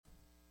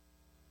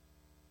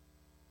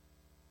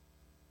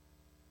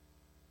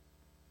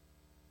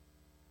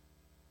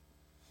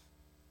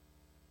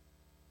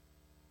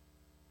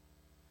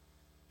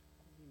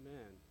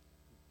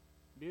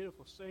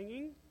beautiful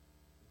singing.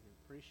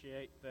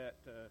 Appreciate that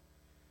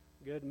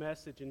good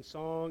message and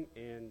song.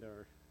 And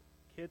our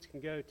kids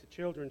can go to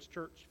Children's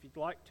Church if you'd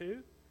like to,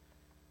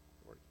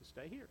 or you can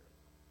stay here.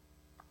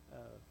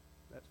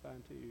 That's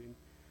fine too.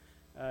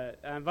 And,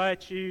 I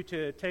invite you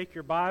to take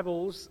your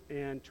Bibles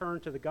and turn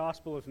to the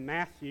Gospel of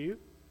Matthew,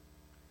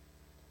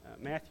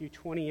 Matthew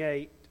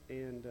 28.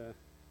 And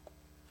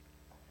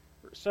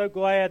we're so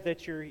glad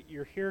that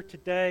you're here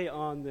today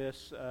on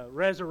this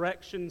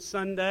Resurrection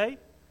Sunday.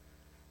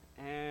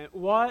 And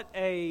what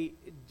a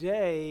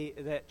day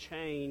that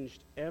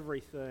changed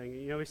everything.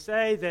 You know, we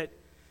say that,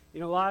 a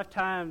lot of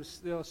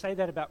times they'll say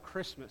that about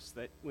Christmas,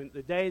 that when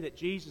the day that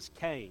Jesus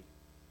came,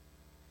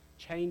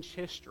 changed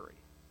history.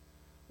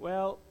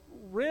 Well,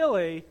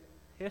 really,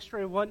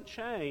 history wasn't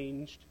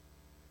changed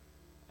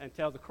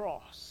until the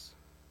cross.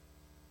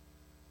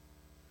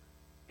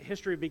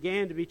 History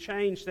began to be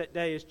changed that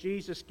day as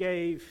Jesus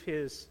gave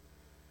his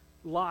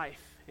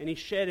life. And he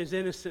shed his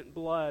innocent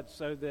blood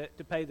so that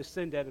to pay the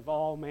sin debt of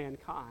all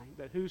mankind,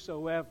 that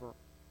whosoever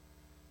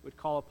would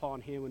call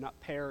upon him would not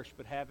perish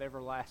but have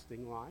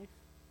everlasting life.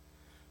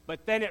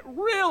 But then it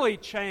really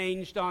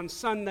changed on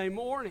Sunday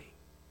morning,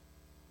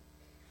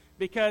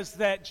 because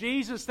that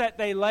Jesus that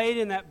they laid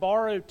in that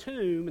borrowed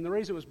tomb, and the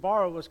reason it was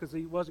borrowed was because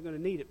he wasn't going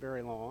to need it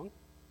very long.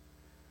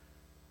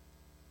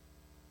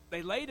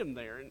 They laid him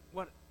there, and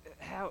what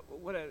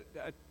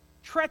a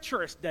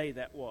treacherous day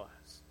that was.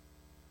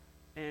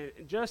 And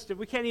just,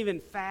 we can't even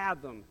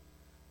fathom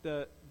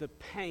the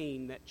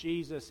pain that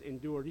Jesus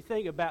endured. You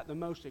think about the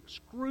most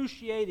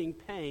excruciating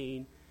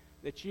pain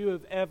that you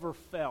have ever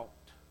felt.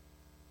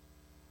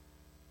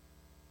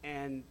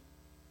 And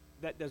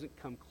that doesn't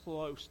come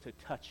close to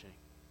touching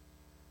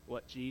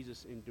what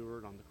Jesus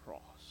endured on the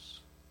cross.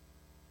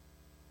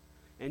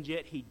 And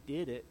yet he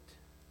did it.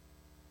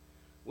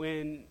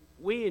 When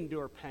we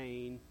endure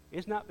pain,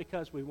 it's not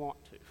because we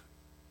want to.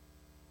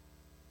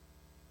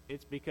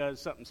 It's because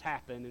something's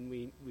happened and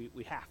we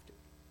have to.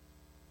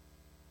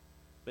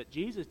 But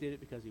Jesus did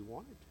it because he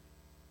wanted to.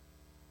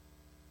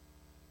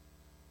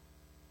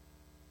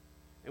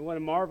 And what a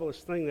marvelous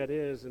thing that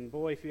is. And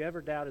boy, if you ever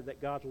doubted that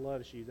God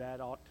loves you,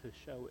 that ought to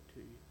show it to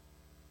you.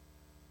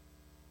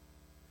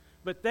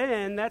 But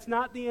then, that's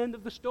not the end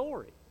of the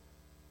story.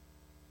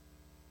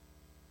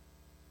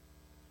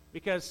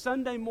 Because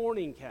Sunday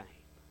morning came.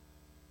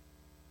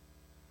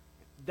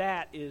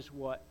 That is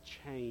what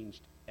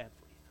changed everything.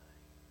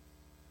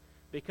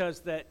 Because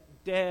that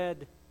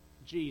dead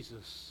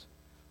Jesus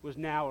was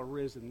now a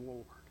risen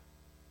Lord.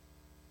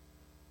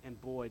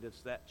 And boy, does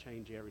that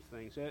change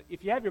everything. So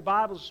if you have your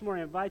Bibles this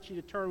morning, I invite you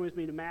to turn with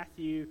me to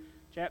Matthew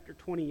chapter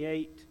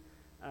 28.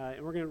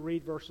 And we're going to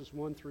read verses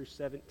 1 through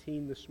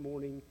 17 this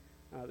morning.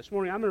 This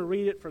morning I'm going to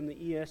read it from the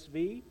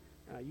ESV.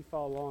 You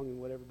follow along in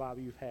whatever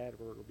Bible you've had,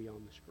 or it'll be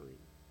on the screen.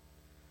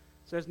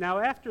 It says, "Now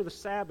after the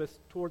Sabbath,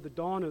 toward the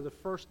dawn of the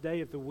first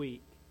day of the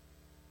week,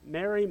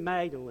 Mary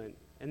Magdalene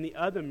and the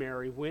other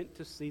Mary went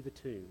to see the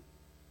tomb.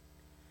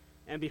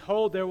 And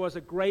behold, there was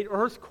a great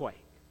earthquake.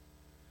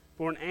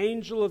 For an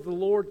angel of the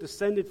Lord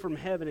descended from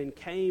heaven and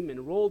came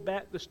and rolled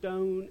back the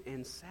stone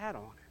and sat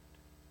on it.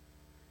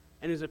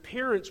 And his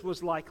appearance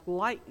was like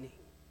lightning,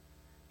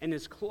 and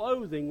his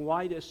clothing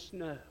white as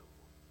snow.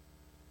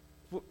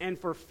 And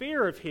for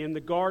fear of him,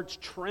 the guards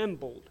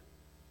trembled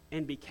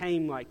and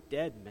became like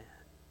dead men.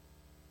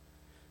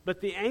 But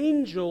the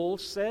angel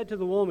said to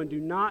the woman, 'Do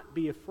not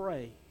be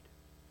afraid.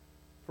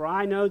 For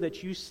I know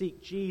that you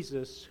seek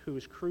Jesus who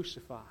was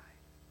crucified.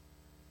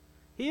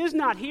 He is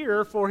not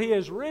here, for he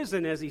has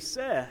risen as he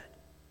said.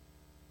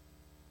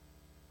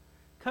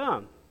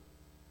 Come,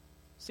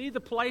 see the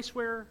place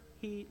where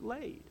he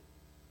laid.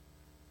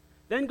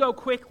 Then go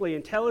quickly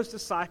and tell his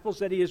disciples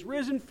that he is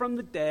risen from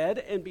the dead,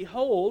 and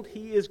behold,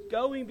 he is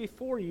going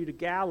before you to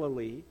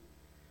Galilee,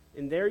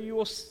 and there you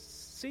will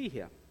see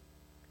him.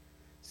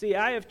 See,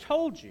 I have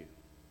told you.'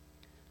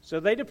 So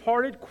they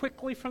departed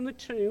quickly from the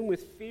tomb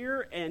with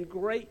fear and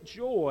great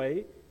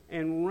joy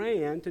and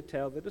ran to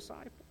tell the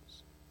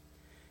disciples.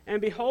 And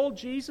behold,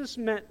 Jesus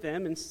met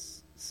them and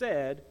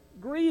said,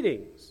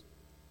 'Greetings.'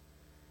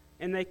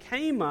 And they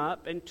came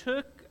up and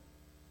took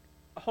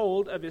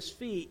hold of his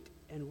feet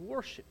and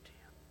worshipped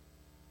him.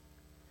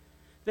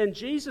 Then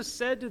Jesus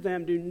said to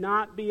them, 'Do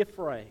not be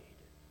afraid.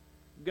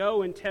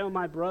 Go and tell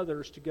my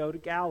brothers to go to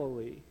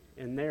Galilee,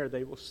 and there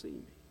they will see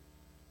me.'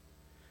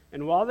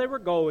 And while they were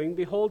going,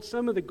 behold,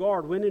 some of the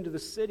guard went into the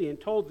city and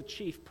told the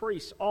chief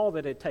priests all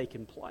that had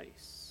taken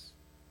place.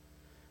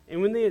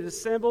 And when they had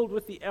assembled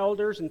with the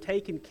elders and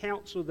taken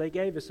counsel, they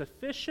gave a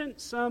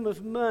sufficient sum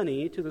of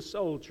money to the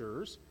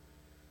soldiers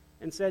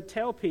and said,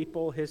 'Tell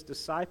people his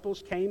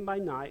disciples came by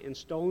night and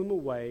stole him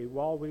away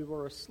while we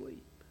were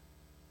asleep.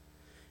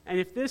 And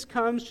if this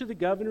comes to the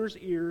governor's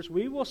ears,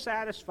 we will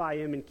satisfy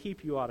him and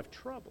keep you out of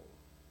trouble.'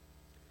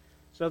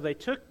 So they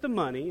took the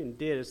money and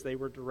did as they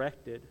were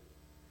directed.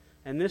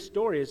 And this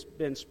story has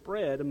been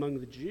spread among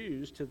the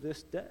Jews to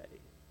this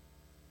day.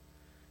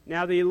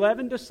 Now the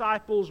 11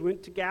 disciples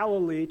went to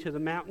Galilee, to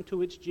the mountain to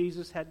which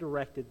Jesus had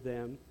directed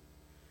them.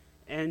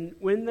 And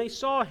when they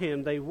saw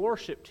him, they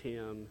worshipped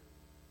him,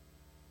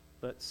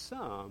 but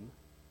some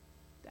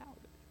doubted.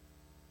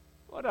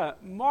 What a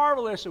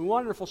marvelous and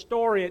wonderful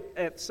story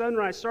at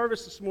sunrise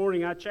service this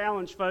morning. I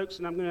challenge folks,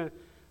 and I'm going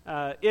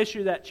to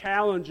issue that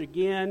challenge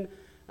again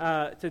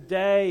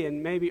today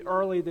and maybe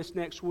early this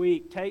next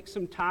week. Take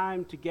some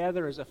time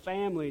together as a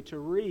family to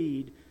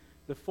read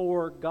the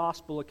 4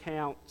 gospel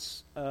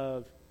accounts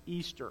of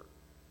Easter,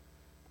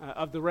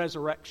 of the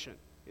resurrection.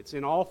 It's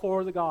in all 4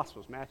 of the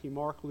Gospels, Matthew,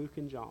 Mark, Luke,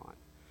 and John.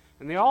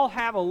 And they all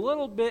have a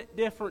little bit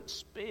different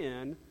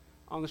spin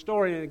on the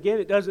story. And again,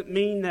 it doesn't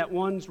mean that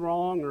one's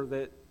wrong or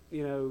that,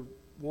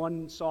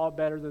 one saw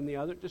better than the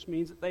other. It just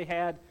means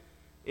that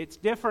it's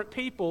different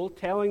people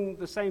telling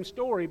the same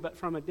story, but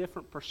from a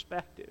different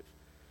perspective.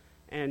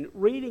 And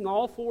reading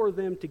all 4 of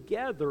them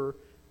together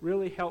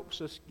really helps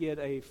us get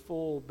a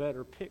full,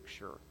 better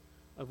picture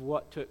of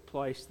what took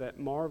place that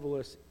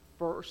marvelous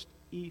first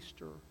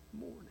Easter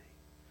morning.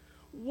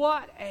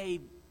 What a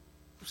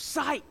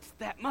sight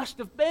that must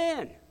have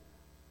been.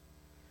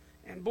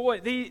 And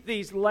boy,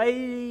 these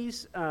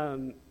ladies,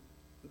 the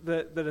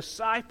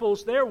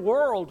disciples, their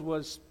world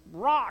was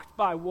rocked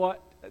by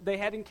what they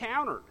had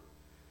encountered.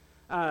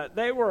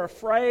 They were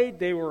afraid,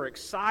 they were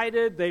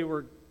excited, they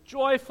were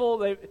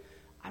joyful.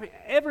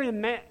 Every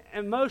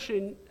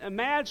emotion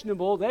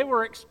imaginable, they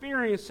were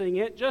experiencing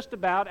it just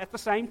about at the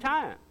same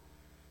time.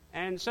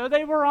 And so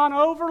they were on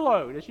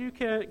overload, as you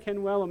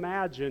can well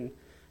imagine,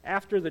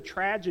 after the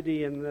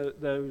tragedy and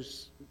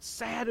those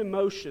sad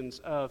emotions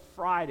of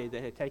Friday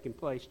that had taken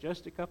place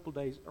just a couple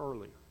days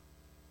earlier.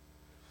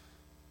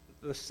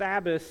 The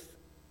Sabbath,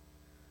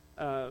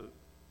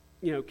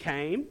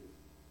 came,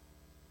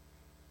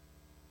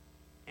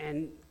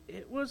 and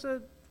it was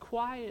a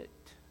quiet,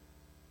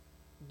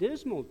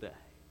 dismal day.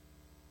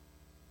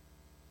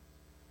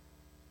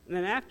 And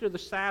then after the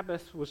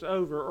Sabbath was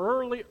over,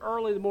 early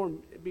in the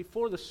morning,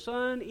 before the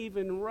sun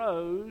even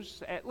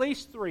rose, at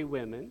least 3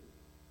 women,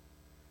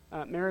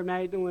 Mary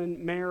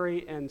Magdalene,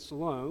 Mary, and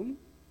Salome.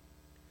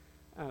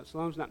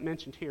 Salome's not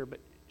mentioned here,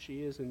 but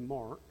she is in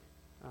Mark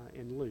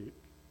and Luke.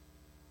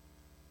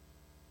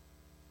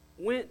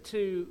 Went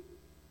to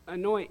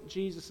anoint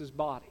Jesus'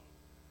 body.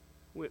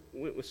 Went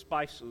with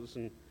spices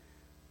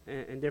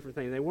and different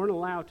things. They weren't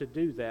allowed to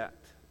do that,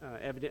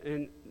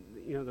 and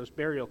those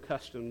burial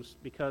customs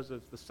because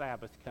of the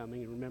Sabbath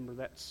coming. And remember,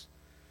 that's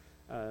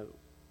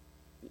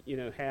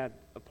had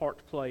a part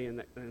to play in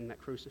that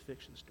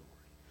crucifixion story.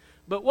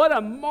 But what a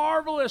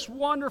marvelous,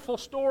 wonderful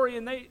story.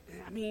 And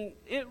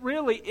it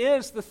really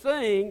is the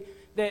thing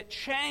that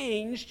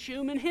changed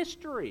human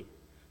history.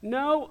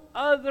 No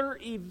other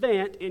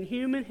event in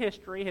human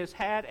history has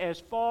had as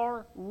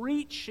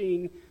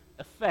far-reaching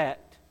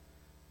effect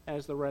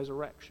as the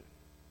resurrection.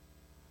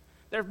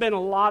 There have been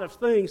a lot of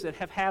things that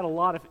have had a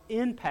lot of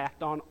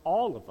impact on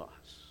all of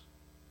us.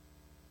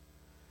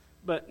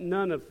 But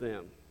none of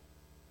them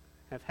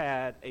have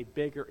had a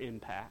bigger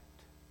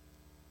impact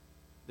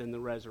than the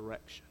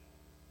resurrection.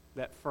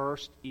 That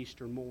first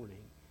Easter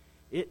morning,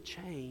 it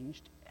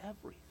changed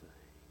everything.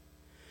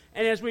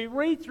 And as we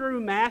read through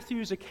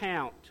Matthew's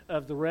account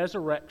of the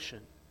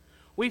resurrection,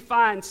 we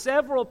find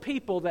several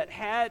people that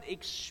had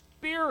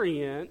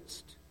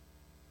experienced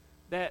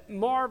that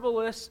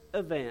marvelous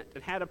event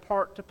and had a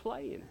part to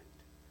play in it.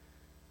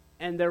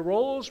 And their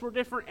roles were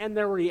different and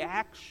their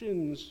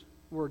reactions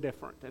were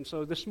different. And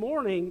so this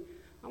morning,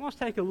 I want to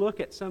take a look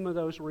at some of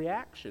those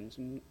reactions.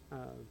 And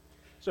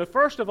so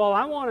first of all,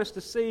 I want us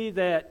to see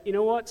that,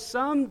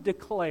 some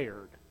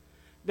declared.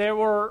 There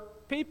were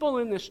people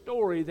in this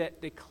story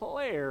that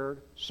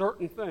declared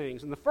certain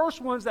things. And the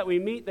first ones that we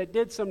meet that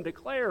did some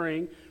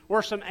declaring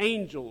were some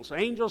angels.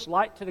 Angels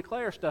like to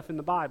declare stuff in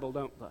the Bible,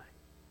 don't they?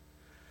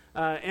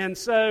 And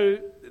so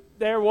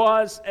there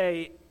was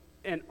an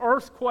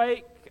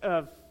earthquake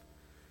that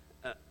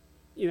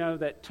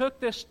took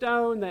this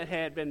stone that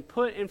had been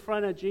put in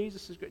front of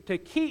Jesus to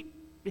keep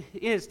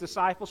his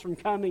disciples from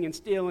coming and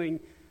stealing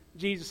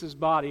Jesus'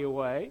 body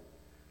away.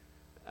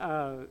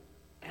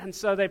 And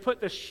so they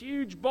put this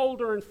huge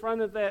boulder in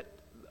front of that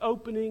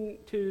opening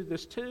to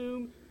this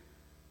tomb.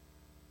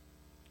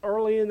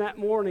 Early in that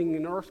morning,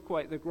 an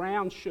earthquake, the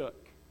ground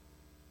shook.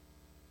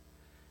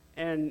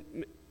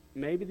 And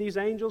maybe these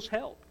angels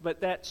helped,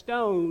 but that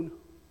stone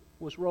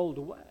was rolled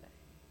away.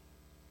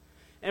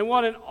 And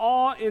what an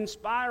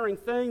awe-inspiring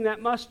thing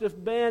that must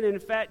have been. In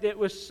fact, it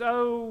was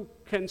so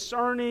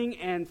concerning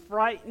and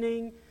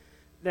frightening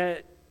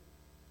that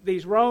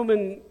these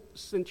Roman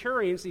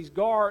centurions, these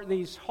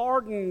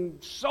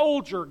hardened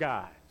soldier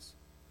guys,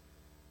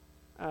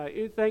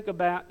 you think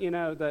about,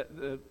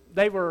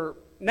 they were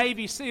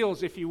Navy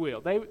SEALs, if you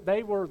will.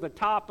 They were the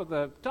top of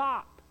the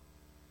top.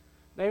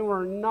 They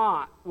were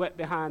not wet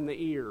behind the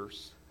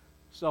ears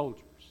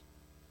soldiers.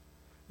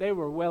 They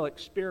were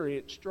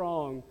well-experienced,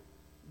 strong,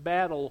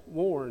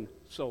 battle-worn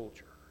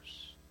soldiers.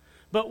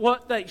 But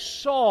what they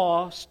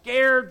saw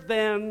scared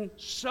them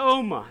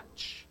so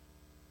much,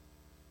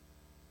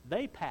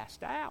 they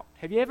passed out.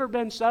 Have you ever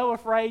been so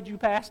afraid you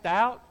passed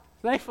out?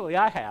 Thankfully,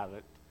 I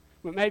haven't,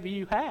 but maybe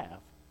you have.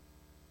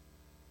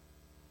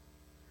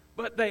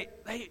 But they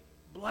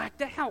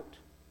blacked out.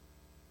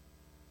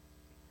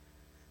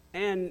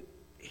 And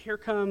here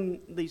come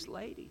these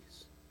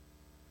ladies.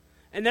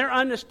 And they're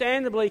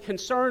understandably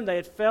concerned. They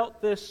had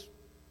felt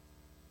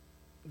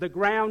the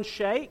ground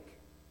shake.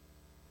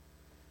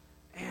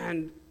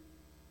 And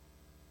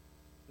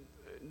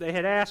they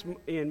had asked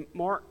in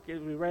Mark, as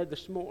we read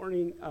this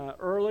morning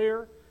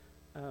earlier,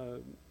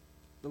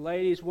 the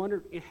ladies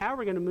wondered, how are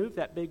we going to move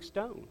that big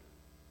stone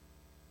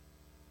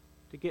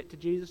to get to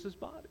Jesus'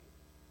 body?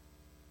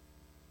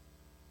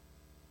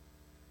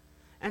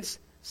 And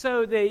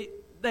so they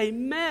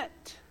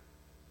met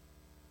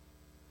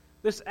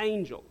this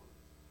angel.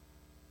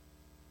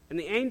 And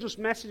the angel's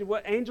message,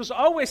 what angels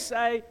always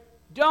say,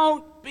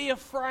 don't be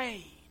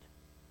afraid.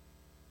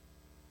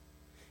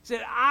 He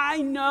said,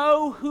 I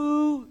know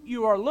who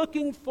you are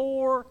looking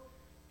for,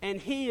 and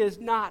he is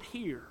not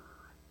here.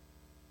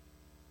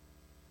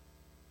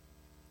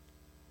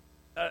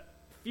 A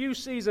few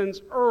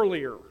seasons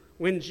earlier,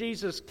 when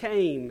Jesus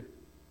came,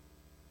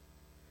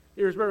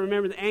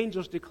 remember the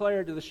angels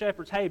declared to the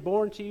shepherds, hey,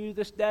 born to you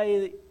this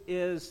day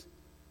is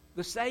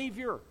the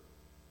Savior.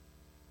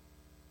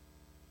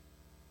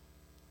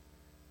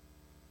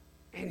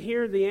 And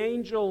here the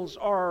angels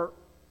are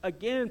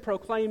again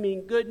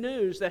proclaiming good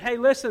news that, hey,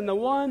 listen, the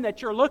one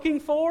that you're looking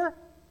for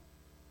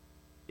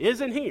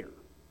isn't here.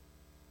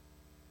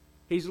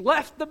 He's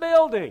left the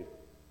building,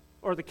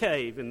 or the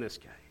cave in this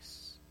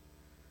case.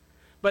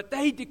 But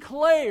they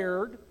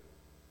declared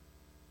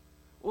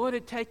what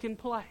had taken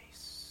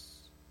place.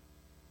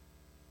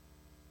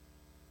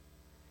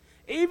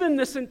 Even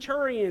the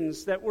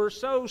centurions that were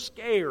so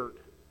scared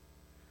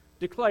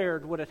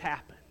declared what had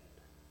happened.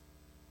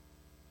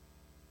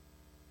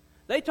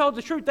 They told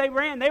the truth. They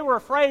ran. They were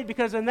afraid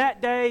because in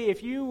that day,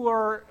 if you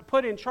were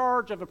put in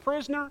charge of a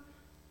prisoner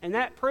and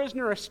that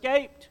prisoner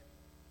escaped,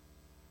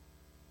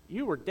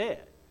 you were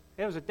dead.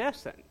 It was a death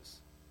sentence.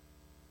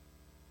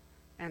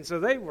 And so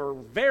they were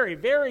very,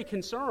 very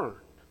concerned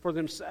for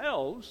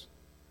themselves.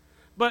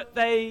 But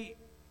they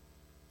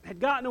had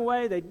gotten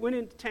away. They went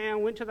into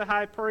town, went to the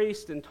high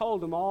priest, and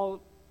told him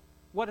all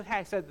what had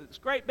happened. Said that this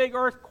great big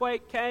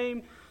earthquake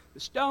came.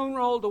 The stone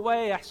rolled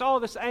away. I saw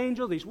this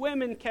angel. These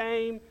women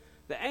came.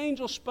 The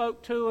angel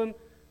spoke to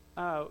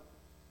him.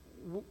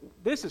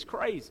 This is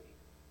crazy.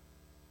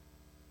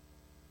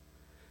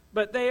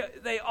 But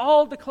they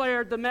all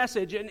declared the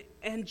message.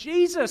 And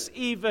Jesus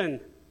even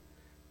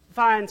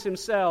finds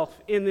himself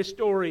in this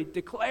story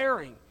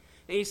declaring.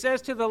 And he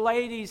says to the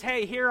ladies,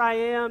 hey, here I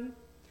am.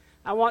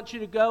 I want you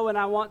to go and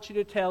I want you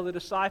to tell the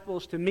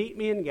disciples to meet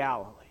me in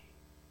Galilee.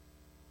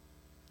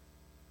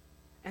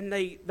 And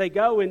they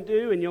go and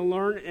do, and you'll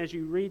learn as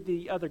you read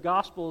the other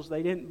Gospels,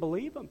 they didn't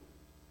believe him.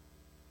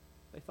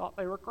 They thought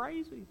they were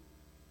crazy.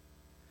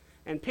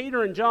 And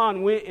Peter and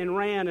John went and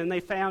ran, and they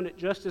found it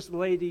just as the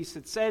ladies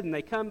had said. And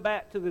they come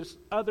back to the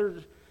other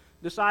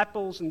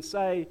disciples and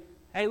say,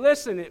 hey,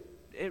 listen,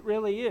 it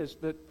really is.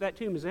 That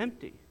tomb is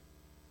empty.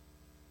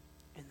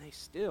 And they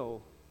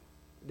still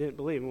didn't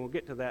believe. And we'll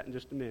get to that in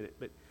just a minute.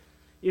 But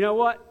you know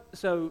what?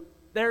 So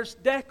there's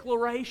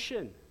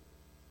declaration.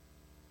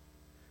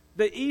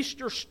 The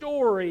Easter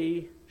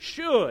story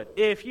should,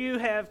 if you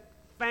have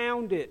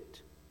found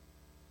it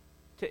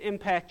to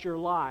impact your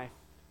life,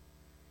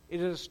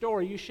 it is a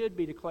story you should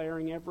be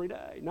declaring every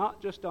day,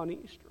 not just on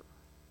Easter.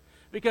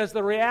 Because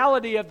the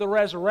reality of the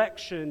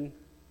resurrection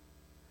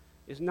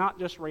is not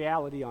just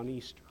reality on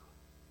Easter.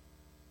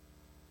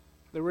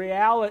 The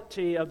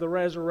reality of the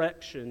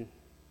resurrection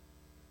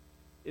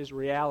is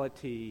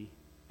reality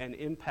and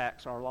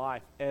impacts our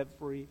life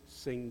every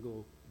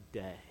single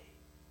day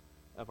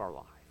of our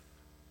life.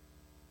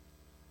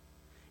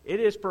 It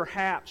is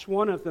perhaps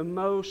one of the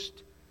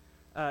most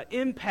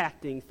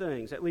impacting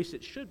things, at least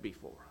it should be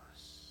for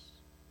us.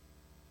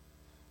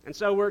 And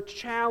so we're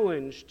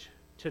challenged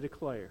to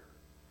declare.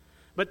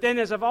 But then,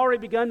 as I've already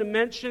begun to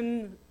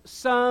mention,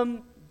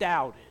 some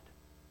doubted.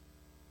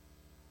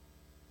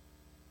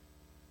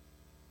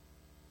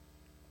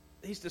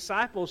 These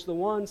disciples, the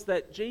ones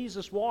that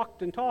Jesus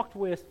walked and talked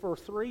with for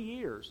 3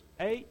 years,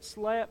 ate,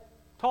 slept,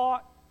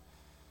 taught,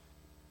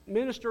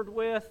 ministered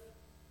with,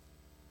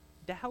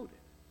 doubted.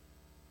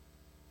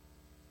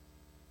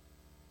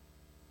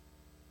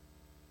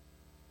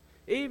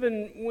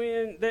 Even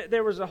when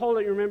there was a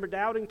whole, you remember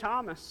doubting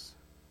Thomas.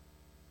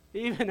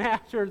 Even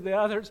after the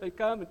others had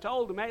come and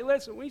told him, hey,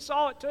 listen, we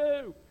saw it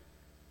too.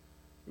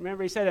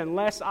 Remember he said,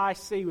 unless I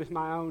see with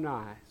my own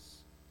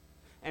eyes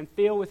and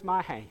feel with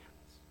my hands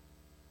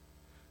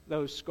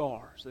those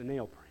scars, the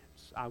nail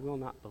prints, I will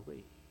not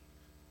believe.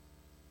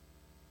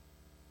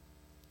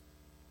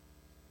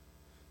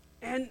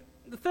 And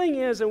the thing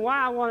is, and why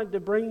I wanted to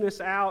bring this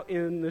out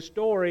in the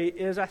story,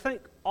 is I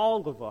think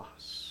all of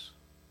us,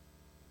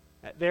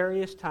 at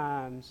various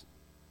times,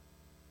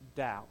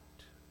 doubt.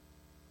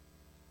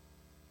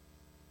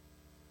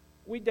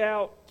 We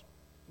doubt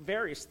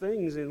various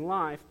things in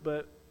life,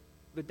 but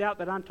the doubt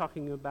that I'm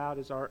talking about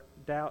is our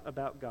doubt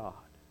about God.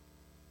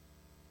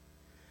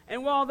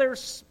 And while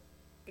there's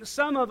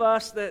some of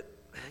us that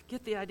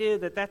get the idea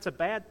that that's a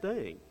bad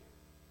thing,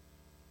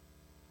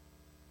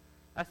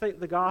 I think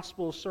the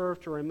Gospels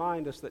serve to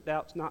remind us that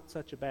doubt's not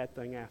such a bad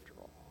thing after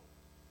all.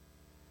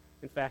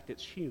 In fact,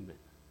 it's human.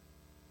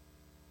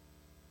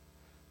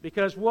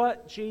 Because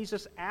what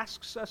Jesus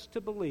asks us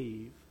to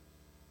believe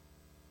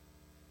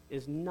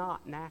is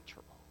not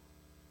natural.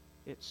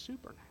 It's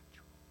supernatural.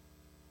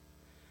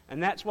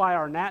 And that's why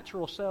our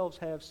natural selves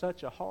have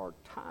such a hard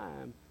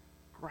time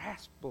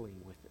grappling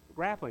with it,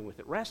 wrestling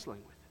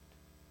with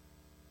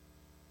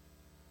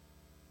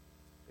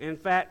it. In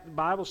fact, the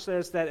Bible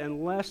says that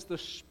unless the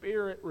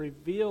Spirit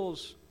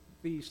reveals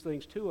these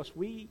things to us,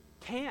 we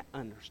can't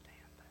understand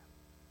them.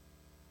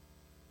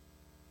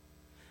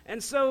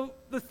 And so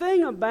the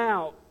thing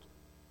about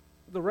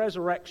the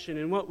resurrection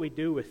and what we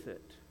do with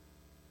it,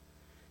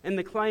 and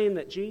the claim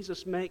that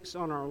Jesus makes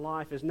on our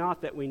life, is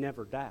not that we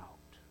never doubt,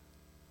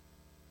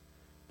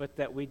 but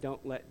that we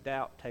don't let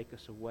doubt take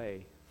us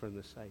away from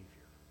the Savior.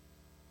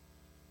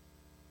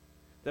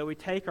 That we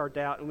take our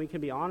doubt and we can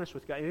be honest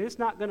with God. And it's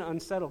not going to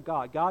unsettle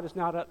God. God is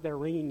not up there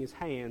wringing his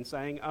hands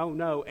saying, oh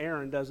no,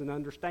 Aaron doesn't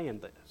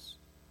understand this.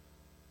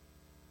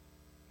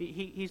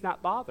 He's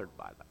not bothered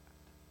by that.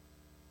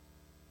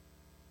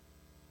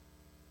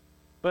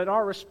 But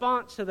our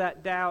response to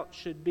that doubt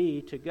should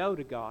be to go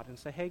to God and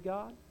say, hey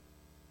God,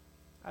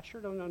 I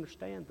sure don't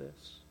understand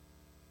this.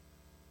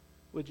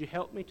 Would you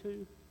help me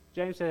to?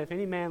 James said, if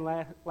any man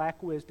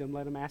lack wisdom,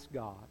 let him ask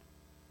God,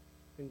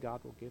 and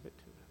God will give it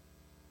to him.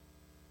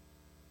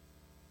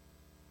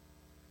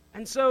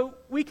 And so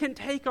we can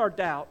take our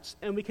doubts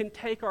and we can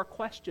take our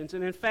questions.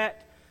 And in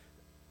fact,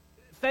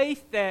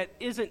 faith that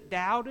isn't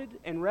doubted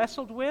and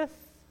wrestled with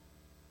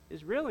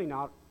is really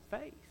not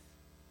faith.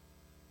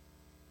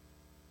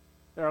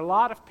 There are a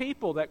lot of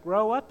people that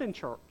grow up in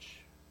church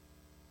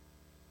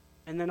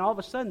and then all of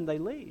a sudden they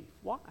leave.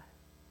 Why?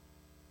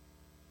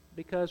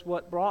 Because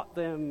what brought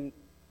them,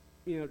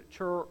 to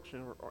church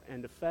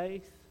and to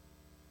faith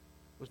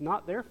was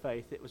not their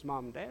faith, it was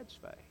mom and dad's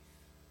faith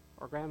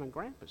or grandma and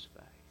grandpa's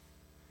faith.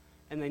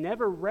 And they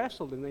never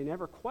wrestled and they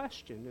never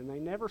questioned and they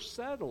never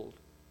settled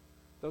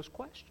those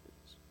questions.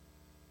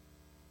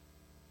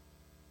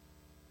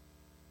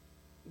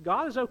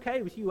 God is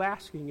okay with you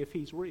asking if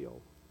he's real.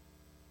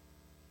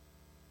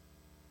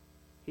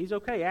 He's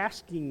okay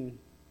asking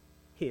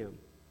him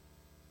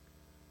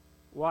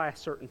why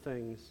certain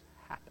things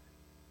happen.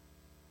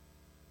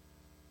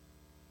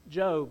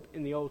 Job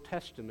in the Old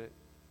Testament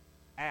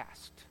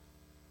asked.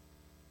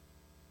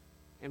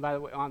 And by the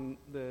way, on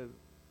the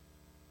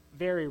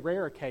very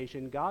rare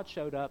occasion, God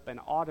showed up and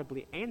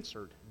audibly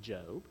answered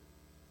Job.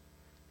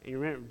 And you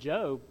remember,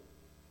 Job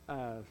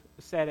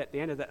said at the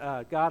end of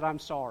the, God, I'm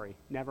sorry,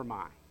 never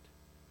mind.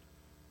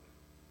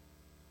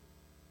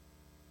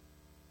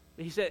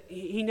 He said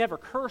he never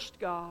cursed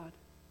God.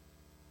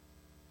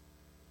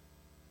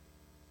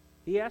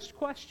 He asked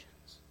questions.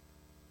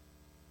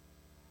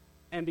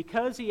 And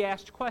because he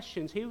asked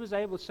questions, he was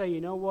able to say, you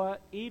know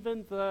what,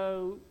 even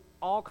though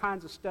all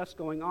kinds of stuff's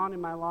going on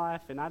in my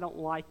life and I don't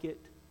like it,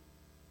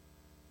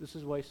 this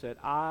is what he said,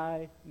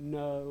 I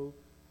know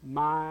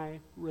my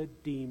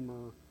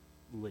Redeemer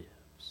lives.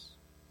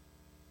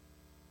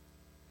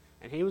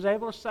 And he was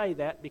able to say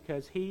that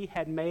because he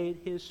had made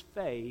his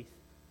faith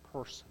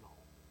personal.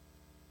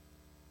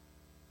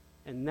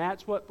 And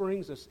that's what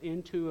brings us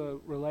into a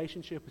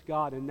relationship with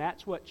God, and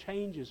that's what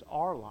changes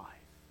our life.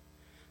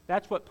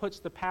 That's what puts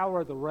the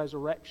power of the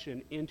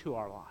resurrection into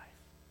our life,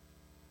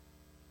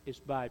 is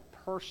by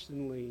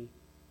personally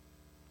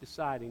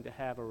deciding to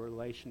have a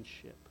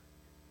relationship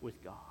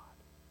with God.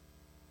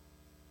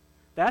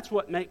 That's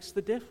what makes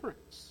the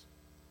difference.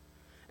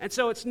 And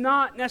so it's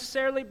not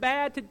necessarily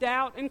bad to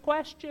doubt and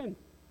question.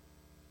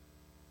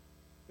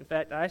 In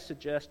fact, I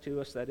suggest to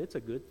us that it's a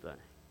good thing.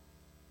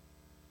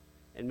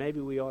 And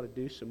maybe we ought to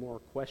do some more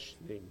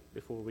questioning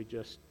before we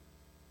just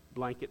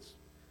blankets,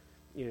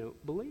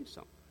 believe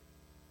something.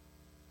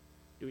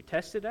 Do we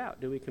test it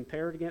out? Do we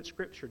compare it against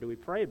Scripture? Do we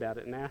pray about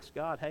it and ask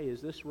God, hey,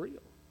 is this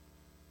real?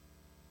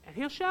 And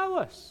he'll show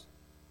us.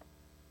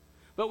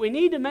 But we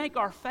need to make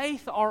our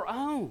faith our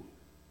own.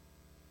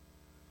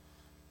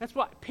 That's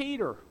why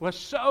Peter was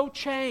so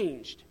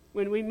changed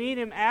when we meet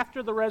him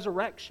after the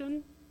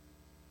resurrection.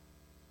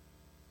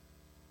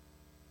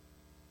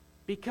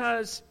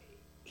 Because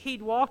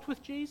he'd walked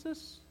with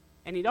Jesus,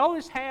 and he'd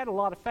always had a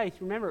lot of faith.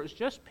 Remember, it was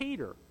just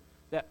Peter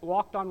that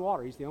walked on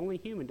water. He's the only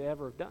human to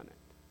ever have done it.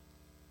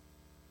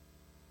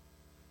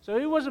 So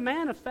he was a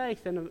man of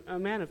faith and a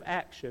man of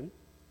action.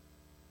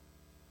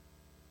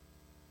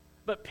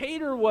 But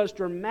Peter was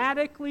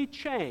dramatically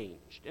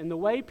changed, and the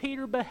way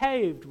Peter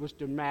behaved was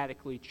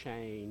dramatically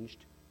changed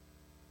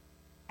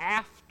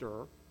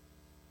after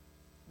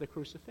the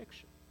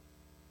crucifixion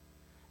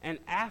and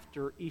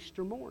after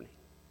Easter morning.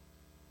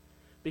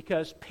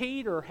 Because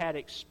Peter had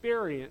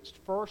experienced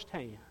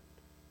firsthand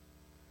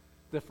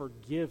the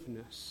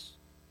forgiveness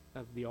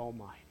of the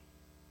Almighty.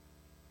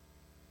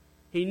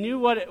 He knew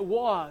what it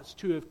was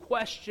to have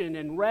questioned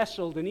and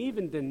wrestled and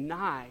even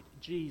denied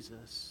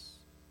Jesus.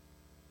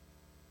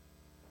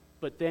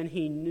 But then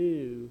he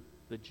knew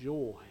the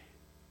joy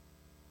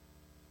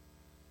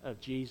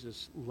of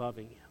Jesus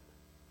loving him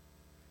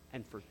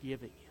and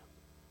forgiving him.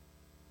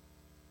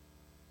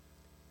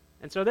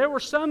 And so there were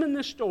some in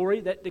this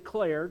story that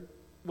declared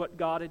what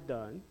God had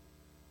done.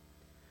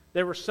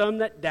 There were some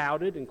that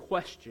doubted and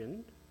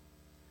questioned.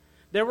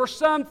 There were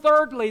some,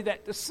 thirdly,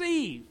 that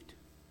deceived.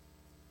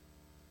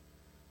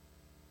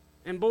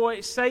 And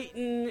boy,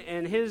 Satan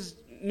and his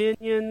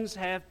minions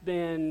have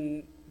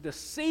been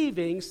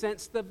deceiving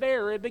since the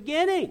very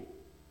beginning.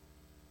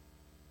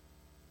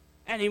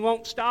 And he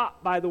won't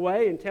stop, by the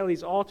way, until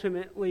he's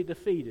ultimately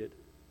defeated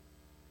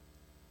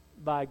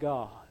by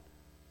God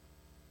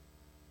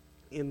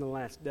in the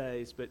last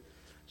days. But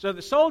so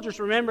the soldiers,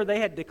 remember, they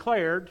had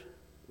declared,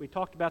 we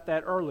talked about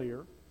that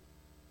earlier.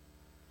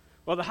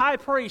 Well, the high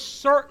priest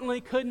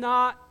certainly could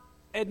not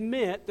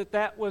admit that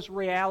that was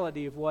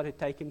reality of what had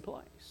taken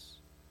place.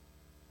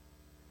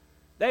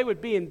 They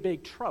would be in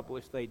big trouble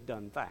if they'd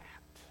done that.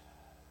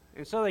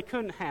 And so they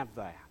couldn't have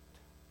that.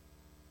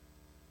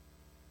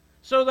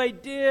 So they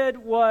did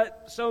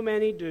what so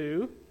many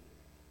do.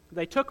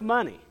 They took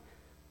money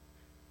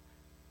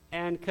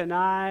and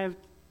connived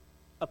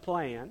a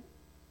plan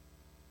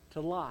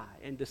to lie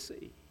and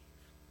deceive.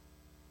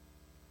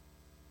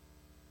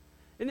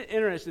 Isn't it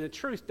interesting? The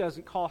truth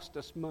doesn't cost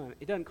us money.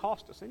 It doesn't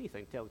cost us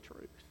anything to tell the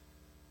truth.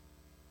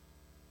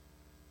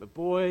 But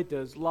boy,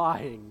 does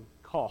lying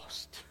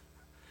cost.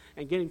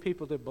 And getting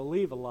people to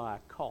believe a lie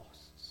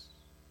costs.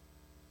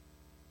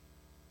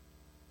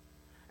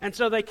 And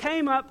so they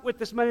came up with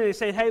this money. They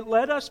said, hey,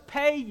 let us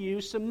pay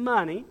you some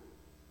money.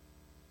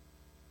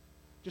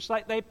 Just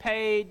like they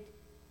paid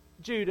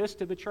Judas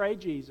to betray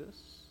Jesus.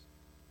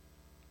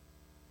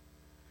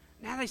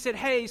 Now they said,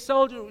 hey,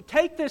 soldier,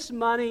 take this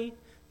money.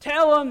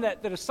 Tell them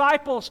that the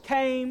disciples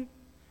came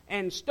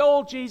and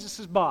stole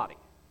Jesus' body.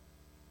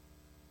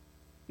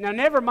 Now,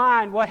 never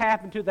mind what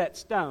happened to that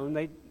stone.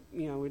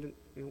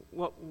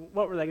 What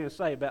were they going to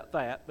say about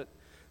that? But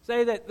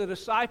say that the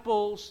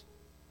disciples,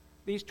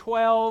 these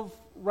 12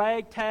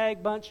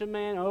 ragtag bunch of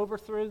men,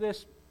 overthrew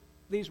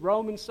these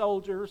Roman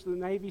soldiers, the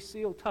Navy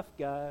SEAL tough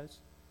guys,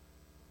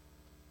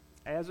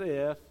 as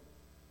if.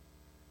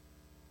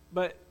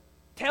 But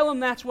tell them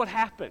that's what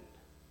happened.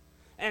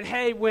 And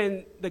hey,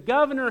 when the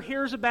governor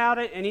hears about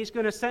it and he's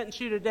going to sentence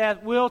you to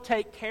death, we'll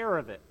take care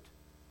of it.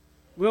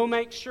 We'll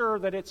make sure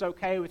that it's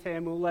okay with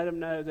him. We'll let him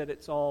know that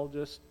it's all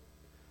just,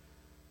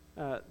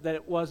 that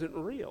it wasn't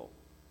real.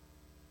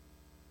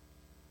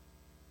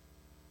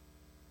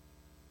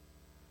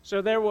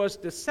 So there was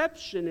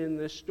deception in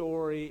this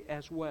story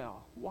as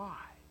well. Why?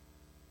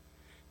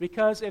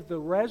 Because if the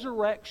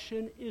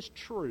resurrection is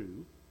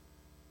true,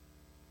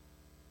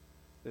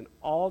 then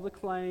all the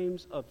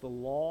claims of the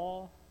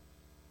law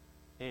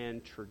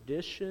and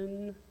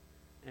tradition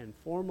and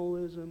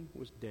formalism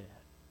was dead.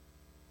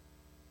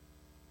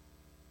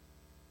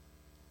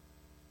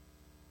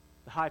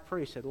 The high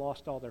priest had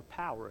lost all their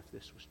power if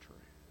this was true.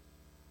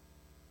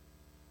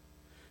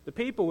 The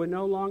people would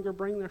no longer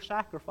bring their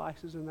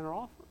sacrifices and their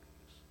offerings.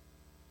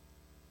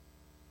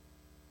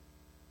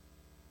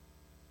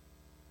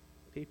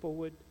 People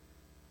would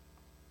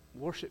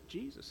worship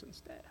Jesus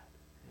instead.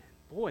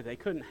 And boy, they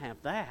couldn't have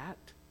that.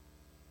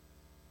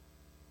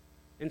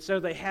 And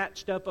so they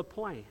hatched up a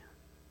plan.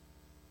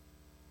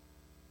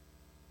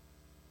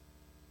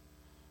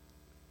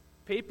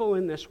 People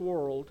in this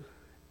world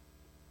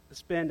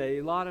spend a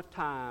lot of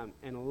time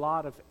and a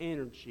lot of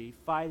energy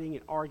fighting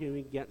and arguing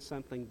against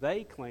something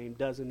they claim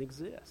doesn't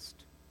exist.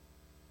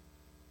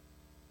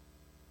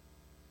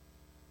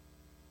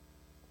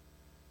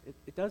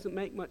 It doesn't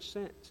make much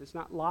sense. It's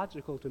not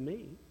logical to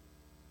me.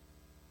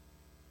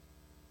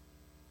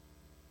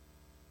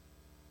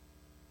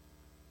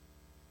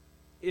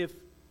 If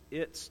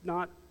it's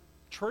not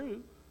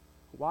true,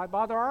 why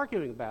bother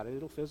arguing about it?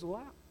 It'll fizzle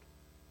out.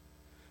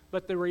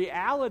 But the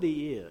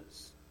reality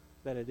is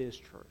that it is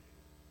true.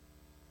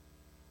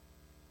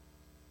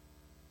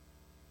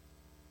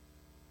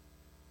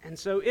 And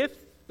so if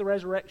the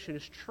resurrection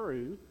is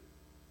true,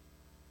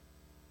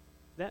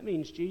 that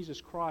means Jesus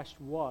Christ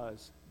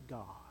was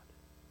God.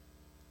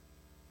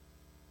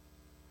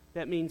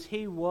 That means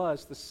He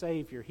was the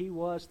Savior. He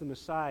was the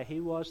Messiah.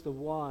 He was the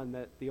one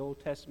that the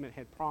Old Testament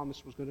had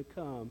promised was going to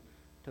come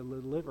to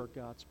deliver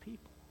God's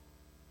people.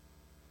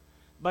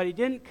 But He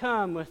didn't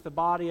come with the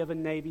body of a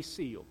Navy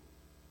SEAL.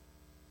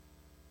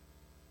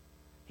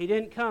 He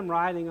didn't come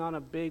riding on a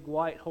big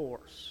white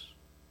horse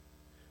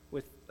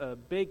with a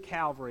big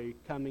cavalry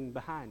coming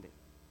behind Him.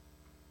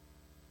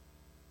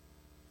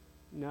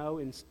 No,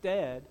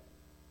 instead,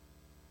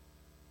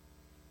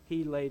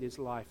 He laid His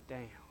life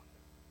down.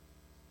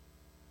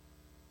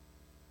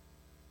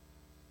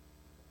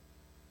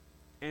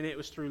 And it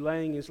was through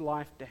laying His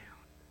life down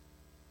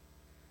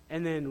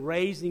and then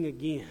raising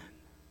again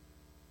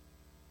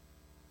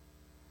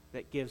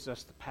that gives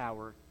us the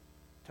power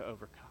to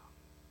overcome.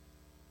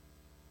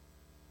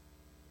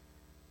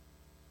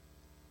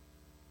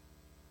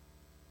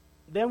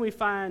 Then we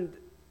find,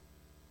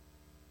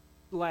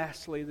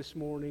 lastly this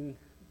morning,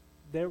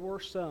 there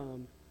were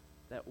some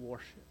that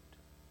worshiped.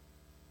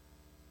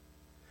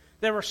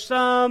 There were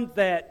some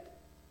that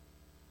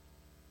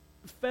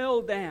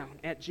fell down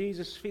at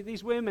Jesus' feet.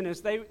 These women,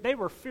 as they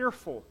were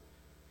fearful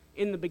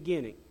in the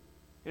beginning.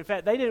 In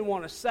fact, they didn't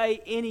want to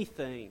say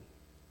anything.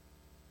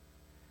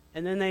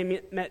 And then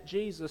they met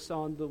Jesus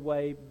on the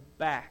way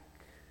back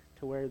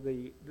to where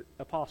the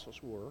apostles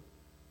were.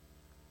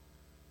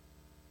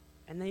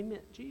 And they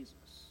met Jesus.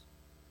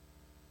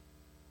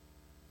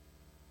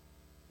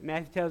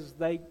 Matthew tells us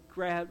they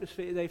grabbed his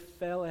feet, they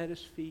fell at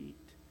his feet,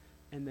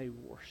 and they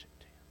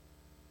worshiped him.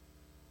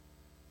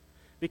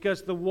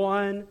 Because the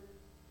one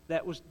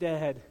that was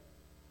dead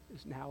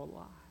is now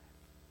alive.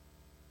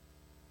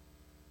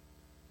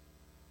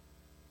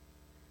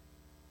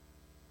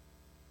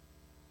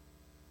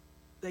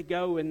 They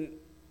go and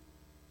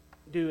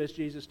do as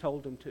Jesus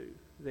told them to.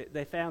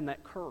 They found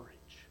that courage.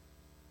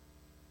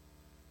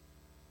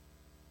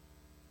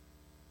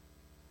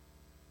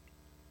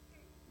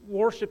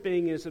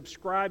 Worshipping is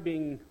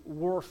ascribing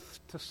worth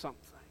to something.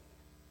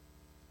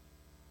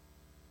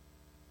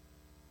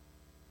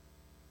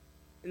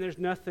 And there's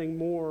nothing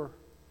more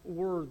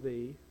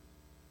worthy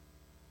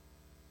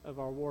of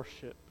our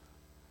worship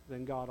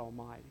than God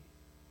Almighty.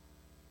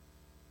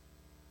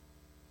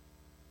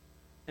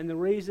 And the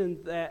reason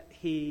that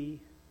He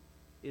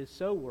is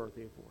so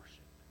worthy of worship,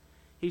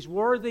 He's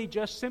worthy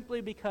just simply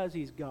because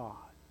He's God.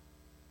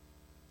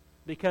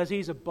 Because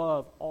He's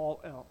above all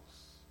else.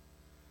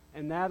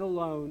 And that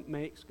alone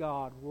makes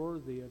God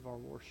worthy of our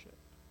worship.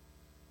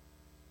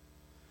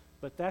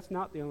 But that's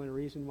not the only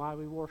reason why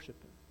we worship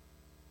Him.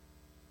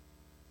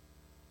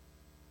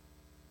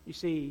 You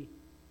see,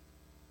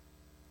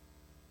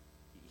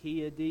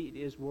 He indeed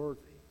is worthy.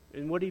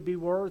 And would He be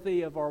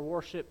worthy of our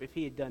worship if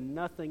He had done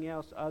nothing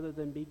else other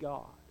than be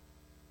God?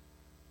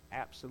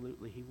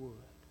 Absolutely He would.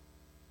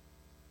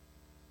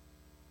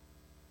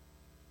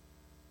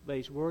 But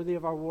He's worthy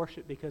of our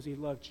worship because He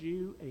loved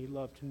you and He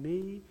loved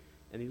me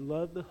and He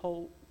loved the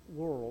whole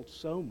world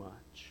so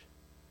much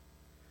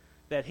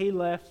that He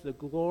left the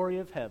glory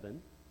of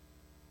heaven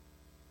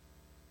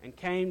and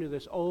came to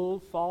this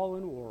old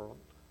fallen world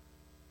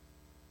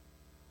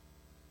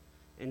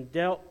and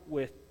dealt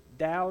with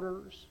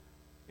doubters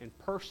and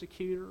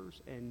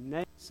persecutors and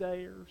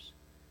naysayers,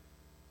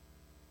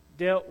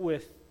 dealt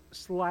with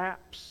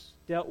slaps,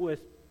 dealt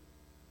with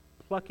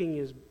plucking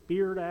His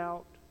beard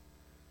out,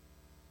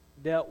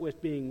 dealt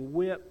with being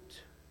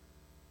whipped,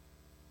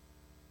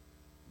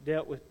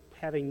 dealt with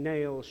having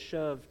nails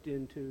shoved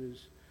into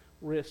His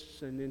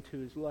wrists and into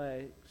His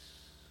legs.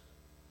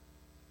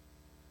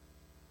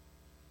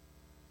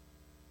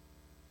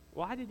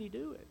 Why did He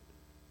do it?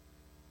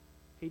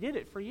 He did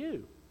it for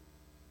you.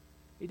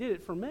 He did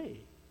it for me.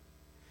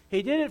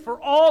 He did it for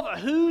all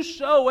the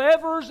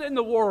whosoevers in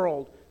the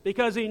world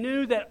because He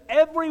knew that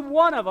every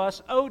one of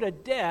us owed a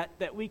debt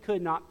that we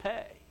could not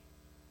pay.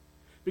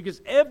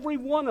 Because every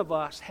one of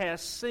us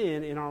has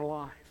sin in our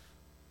life.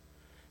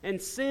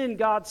 And sin,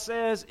 God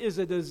says, is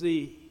a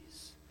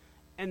disease.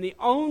 And the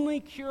only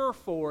cure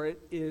for it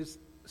is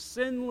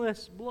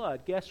sinless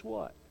blood. Guess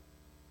what?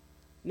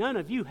 None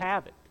of you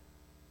have it.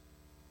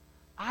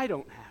 I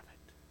don't have it.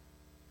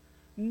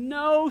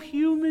 No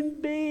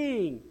human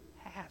being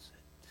has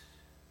it.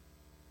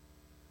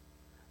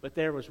 But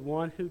there was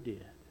one who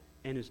did,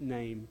 and His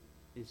name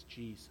is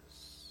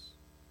Jesus.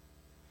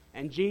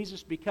 And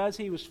Jesus, because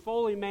He was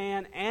fully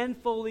man and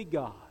fully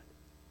God,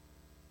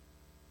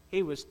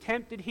 He was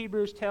tempted,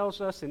 Hebrews tells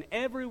us, in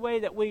every way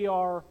that we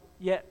are,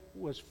 yet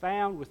was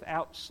found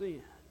without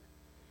sin.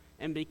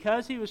 And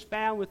because He was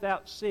found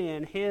without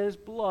sin, His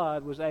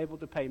blood was able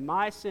to pay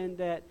my sin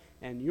debt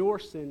and your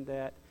sin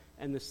debt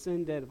and the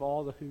sin debt of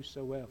all the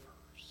whosoevers.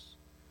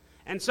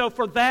 And so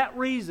for that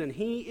reason,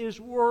 He is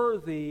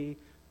worthy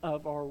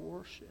of our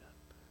worship.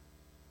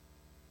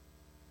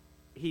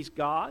 He's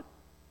God,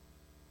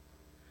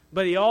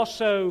 but He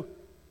also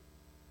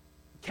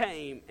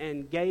came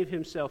and gave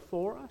Himself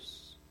for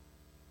us.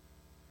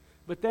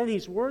 But then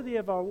He's worthy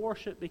of our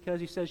worship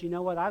because He says, you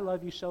know what, I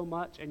love you so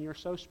much and you're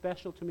so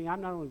special to me.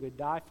 I'm not only going to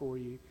die for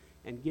you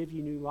and give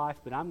you new life,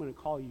 but I'm going to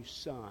call you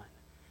son.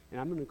 And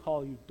I'm going to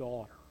call you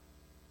daughter.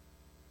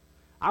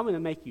 I'm going to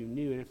make you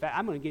new. And in fact,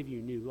 I'm going to give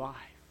you new life.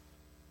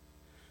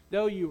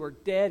 Though you were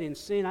dead in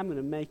sin, I'm going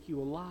to make you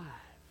alive.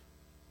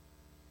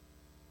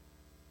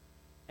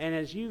 And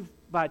as you,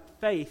 by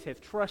faith,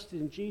 have trusted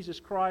in Jesus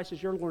Christ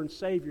as your Lord and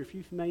Savior, if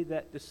you've made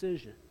that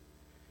decision,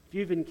 if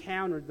you've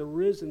encountered the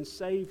risen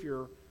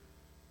Savior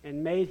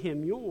and made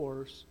Him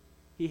yours,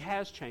 He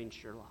has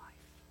changed your life.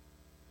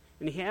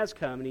 And He has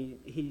come, and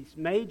He's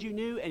made you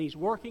new, and He's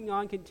working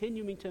on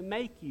continuing to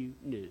make you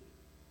new.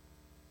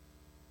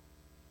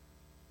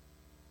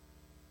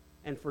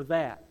 And for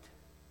that,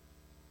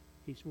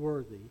 He's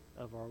worthy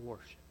of our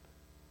worship.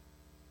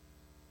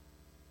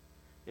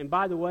 And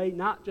by the way,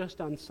 not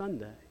just on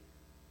Sunday,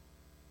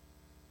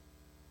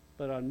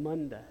 but on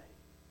Monday,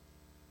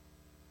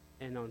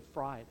 and on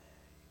Friday,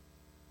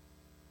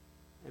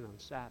 and on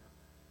Saturday.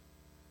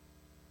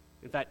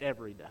 In fact,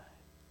 every day,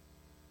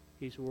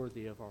 He's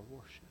worthy of our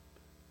worship.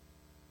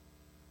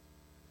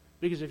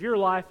 Because if your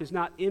life is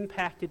not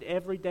impacted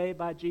every day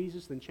by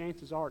Jesus, then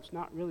chances are it's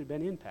not really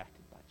been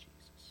impacted by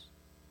Jesus.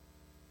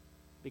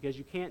 Because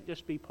you can't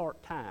just be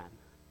part-time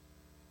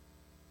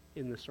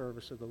in the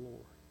service of the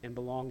Lord and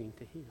belonging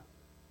to Him.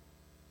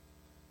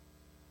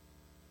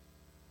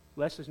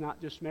 Leslie's not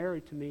just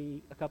married to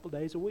me a couple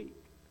days a week.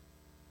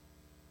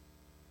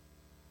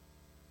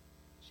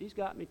 She's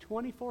got me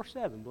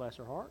 24/7, bless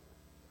her heart.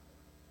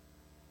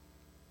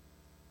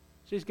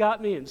 She's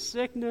got me in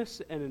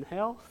sickness and in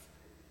health.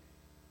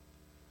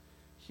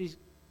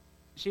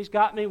 She's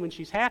got me when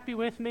she's happy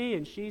with me,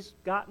 and she's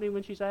got me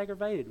when she's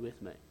aggravated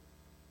with me.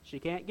 She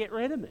can't get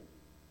rid of me.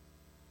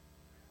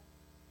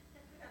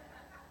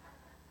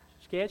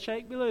 She can't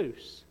shake me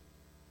loose.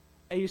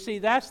 And you see,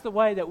 that's the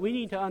way that we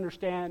need to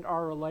understand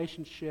our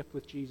relationship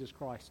with Jesus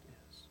Christ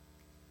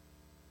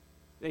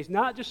is. It's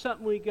not just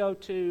something we go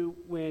to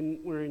when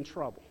we're in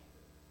trouble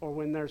or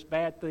when there's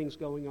bad things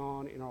going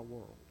on in our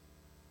world.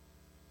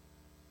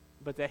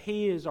 But that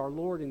He is our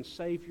Lord and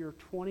Savior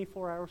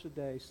 24 hours a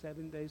day,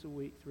 7 days a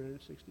week,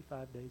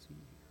 365 days a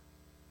year.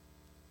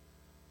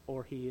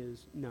 Or He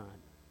is none.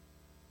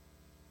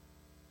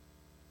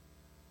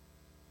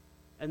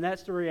 And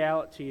that's the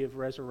reality of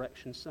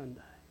Resurrection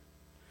Sunday.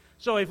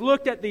 So we've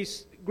looked at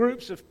these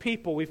groups of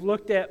people. We've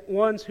looked at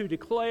ones who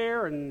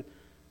declare, and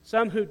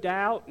some who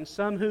doubt, and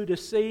some who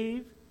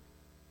deceive,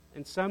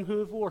 and some who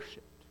have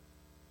worshipped.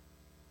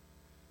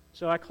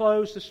 So I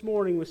close this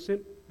morning with a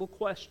simple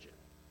question.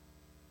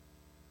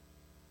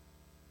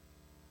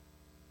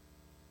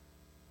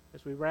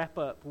 As we wrap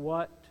up,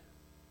 what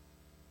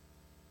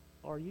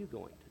are you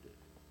going to do?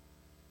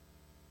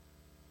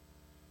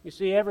 You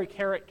see, every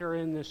character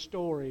in this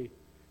story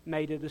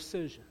made a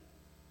decision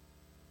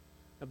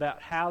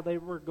about how they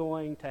were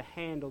going to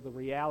handle the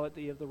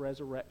reality of the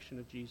resurrection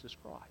of Jesus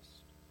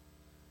Christ.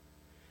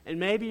 And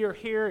maybe you're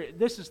here,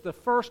 this is the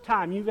first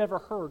time you've ever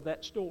heard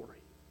that story.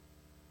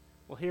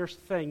 Well, here's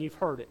the thing, you've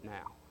heard it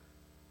now.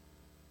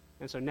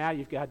 And so now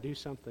you've got to do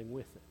something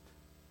with it.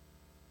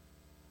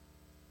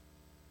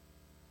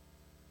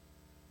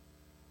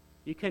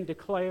 You can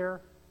declare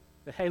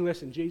that, hey,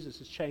 listen, Jesus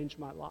has changed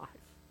my life.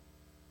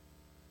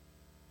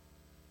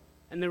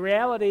 And the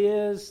reality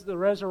is the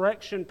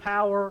resurrection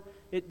power,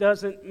 it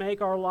doesn't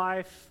make our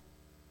life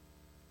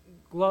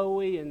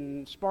glowy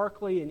and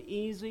sparkly and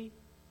easy,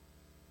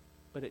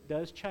 but it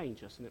does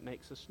change us and it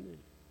makes us new.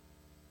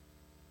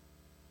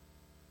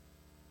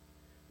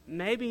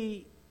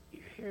 Maybe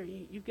here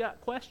you've got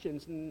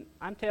questions, and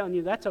I'm telling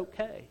you that's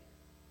okay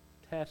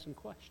to have some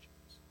questions.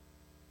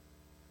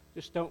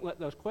 Just don't let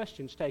those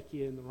questions take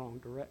you in the wrong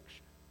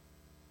direction.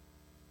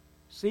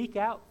 Seek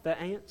out the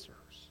answers.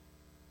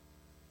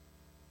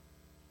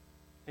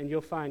 And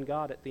you'll find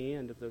God at the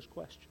end of those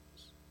questions.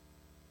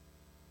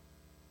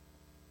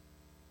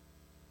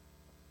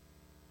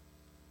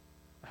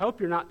 I hope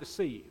you're not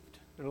deceived.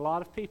 There are a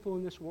lot of people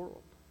in this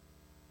world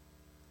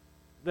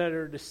that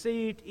are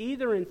deceived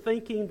either in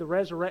thinking the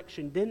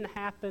resurrection didn't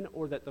happen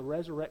or that the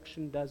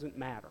resurrection doesn't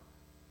matter.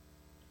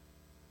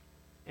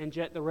 And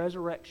yet the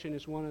resurrection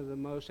is one of the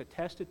most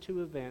attested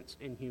to events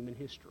in human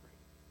history.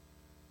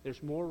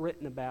 There's more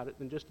written about it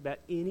than just about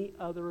any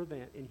other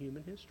event in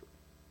human history.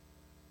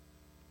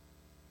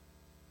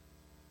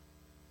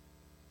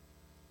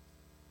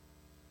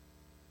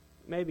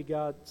 Maybe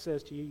God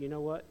says to you, you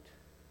know what?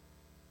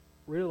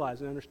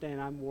 Realize and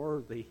understand I'm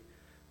worthy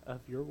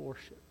of your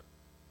worship.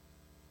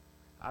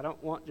 I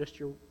don't want just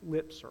your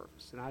lip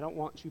service, and I don't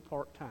want you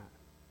part-time.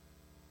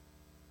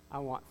 I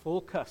want full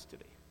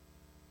custody.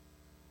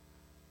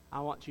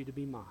 I want you to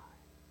be mine.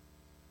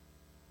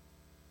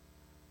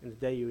 And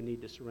today you would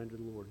need to surrender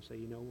to the Lord and say,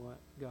 you know what?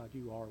 God,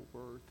 you are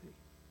worthy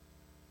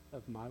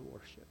of my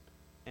worship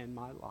and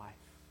my life.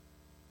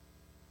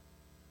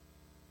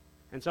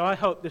 And so I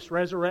hope this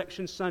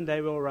Resurrection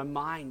Sunday will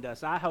remind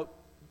us. I hope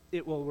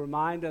it will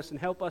remind us and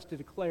help us to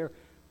declare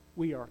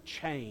we are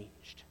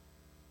changed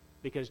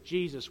because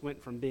Jesus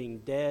went from being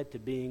dead to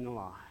being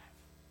alive.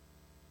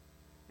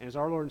 And as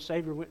our Lord and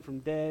Savior went from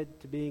dead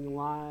to being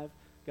alive,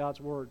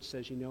 God's Word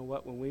says, you know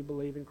what? When we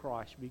believe in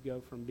Christ, we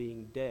go from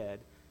being dead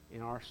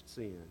in our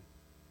sin,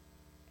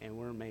 and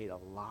we're made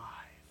alive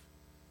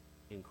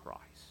in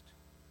Christ.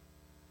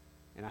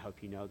 And I hope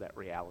you know that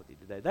reality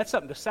today. That's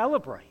something to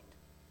celebrate.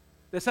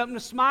 That's something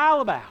to smile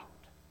about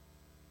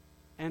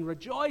and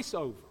rejoice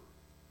over.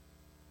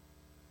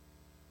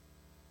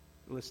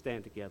 Let's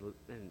stand together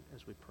and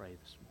as we pray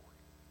this morning.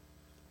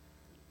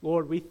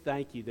 Lord, we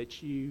thank you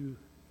that you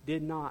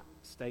did not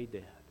stay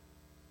dead.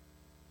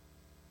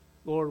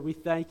 Lord, we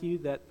thank you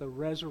that the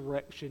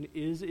resurrection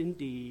is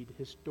indeed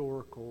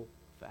historical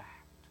fact.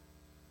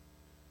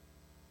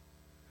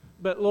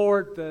 But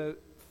Lord, the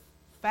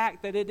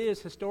fact that it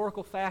is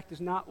historical fact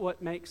is not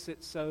what makes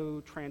it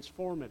so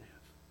transformative.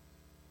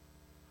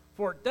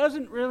 For it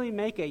doesn't really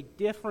make a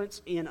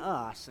difference in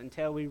us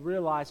until we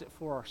realize it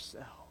for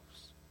ourselves.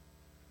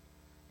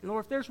 And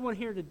Lord, if there's one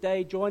here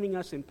today joining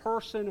us in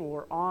person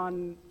or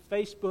on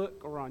Facebook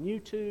or on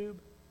YouTube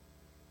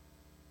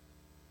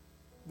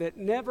that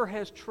never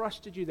has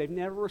trusted you, they've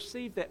never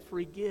received that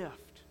free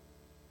gift,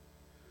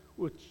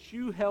 would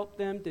you help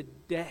them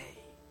today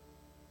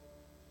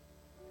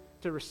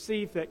to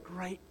receive that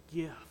great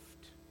gift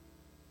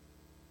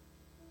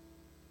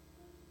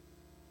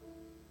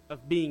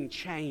of being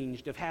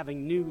changed, of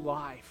having new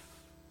life?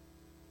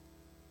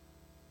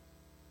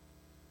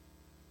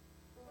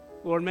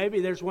 Lord, maybe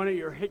there's one of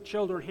your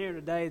children here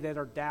today that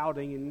are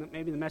doubting, and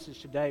maybe the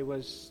message today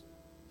was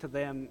to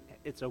them,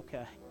 it's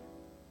okay.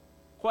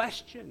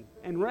 Question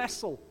and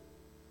wrestle.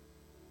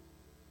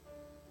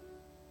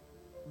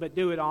 But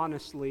do it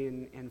honestly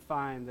and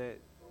find that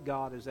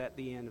God is at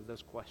the end of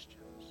those questions.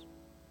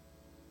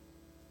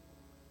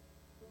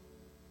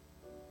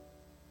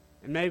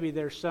 And maybe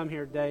there's some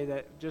here today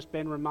that have just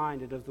been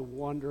reminded of the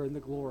wonder and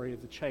the glory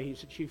of the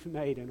change that you've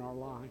made in our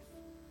life.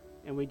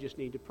 And we just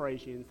need to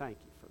praise you and thank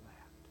you for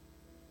that.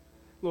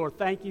 Lord,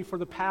 thank you for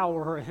the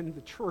power and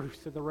the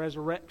truth of the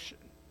resurrection.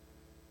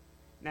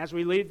 And as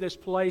we leave this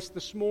place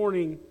this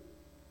morning,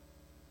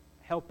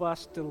 help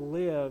us to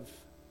live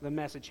the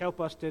message.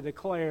 Help us to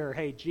declare,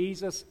 hey,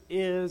 Jesus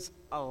is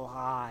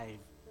alive.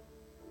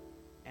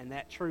 And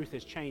that truth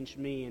has changed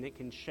me, and it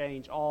can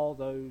change all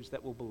those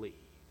that will believe.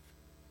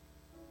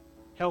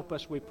 Help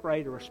us, we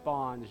pray, to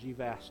respond as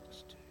you've asked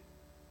us to.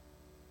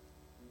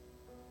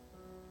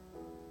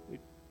 We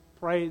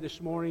pray this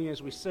morning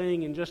as we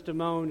sing in just a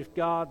moment, if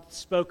God's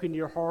spoken to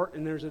your heart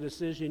and there's a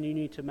decision you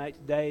need to make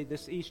today,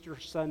 this Easter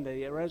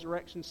Sunday,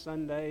 Resurrection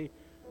Sunday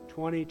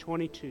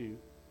 2022,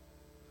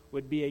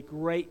 would be a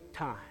great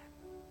time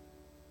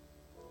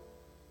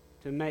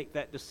to make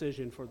that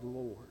decision for the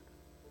Lord.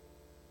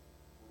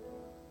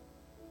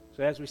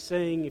 So as we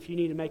sing, if you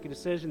need to make a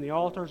decision, the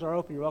altars are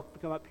open. You're welcome to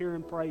come up here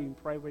and pray. You can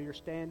pray where you're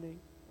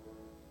standing.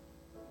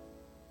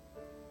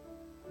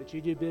 But you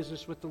do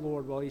business with the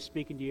Lord while He's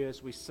speaking to you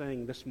as we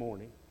sing this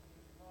morning.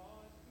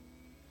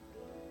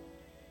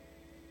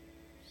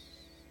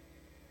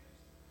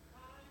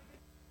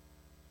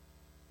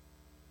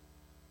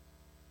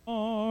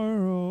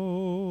 Tomorrow,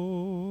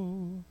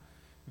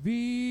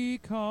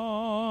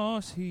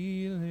 because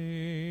He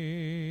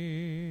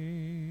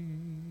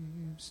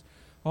lives,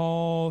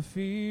 all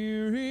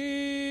fear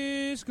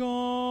is gone,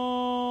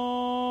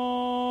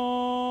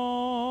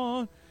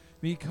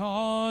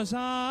 because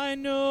I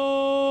know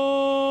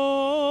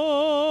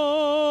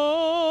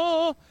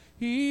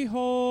He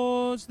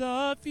holds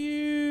the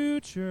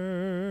future,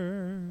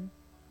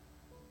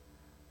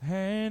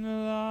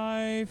 and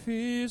life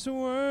is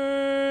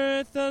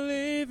worth the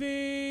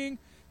living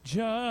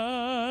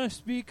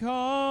just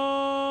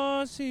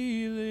because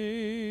He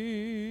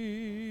lives.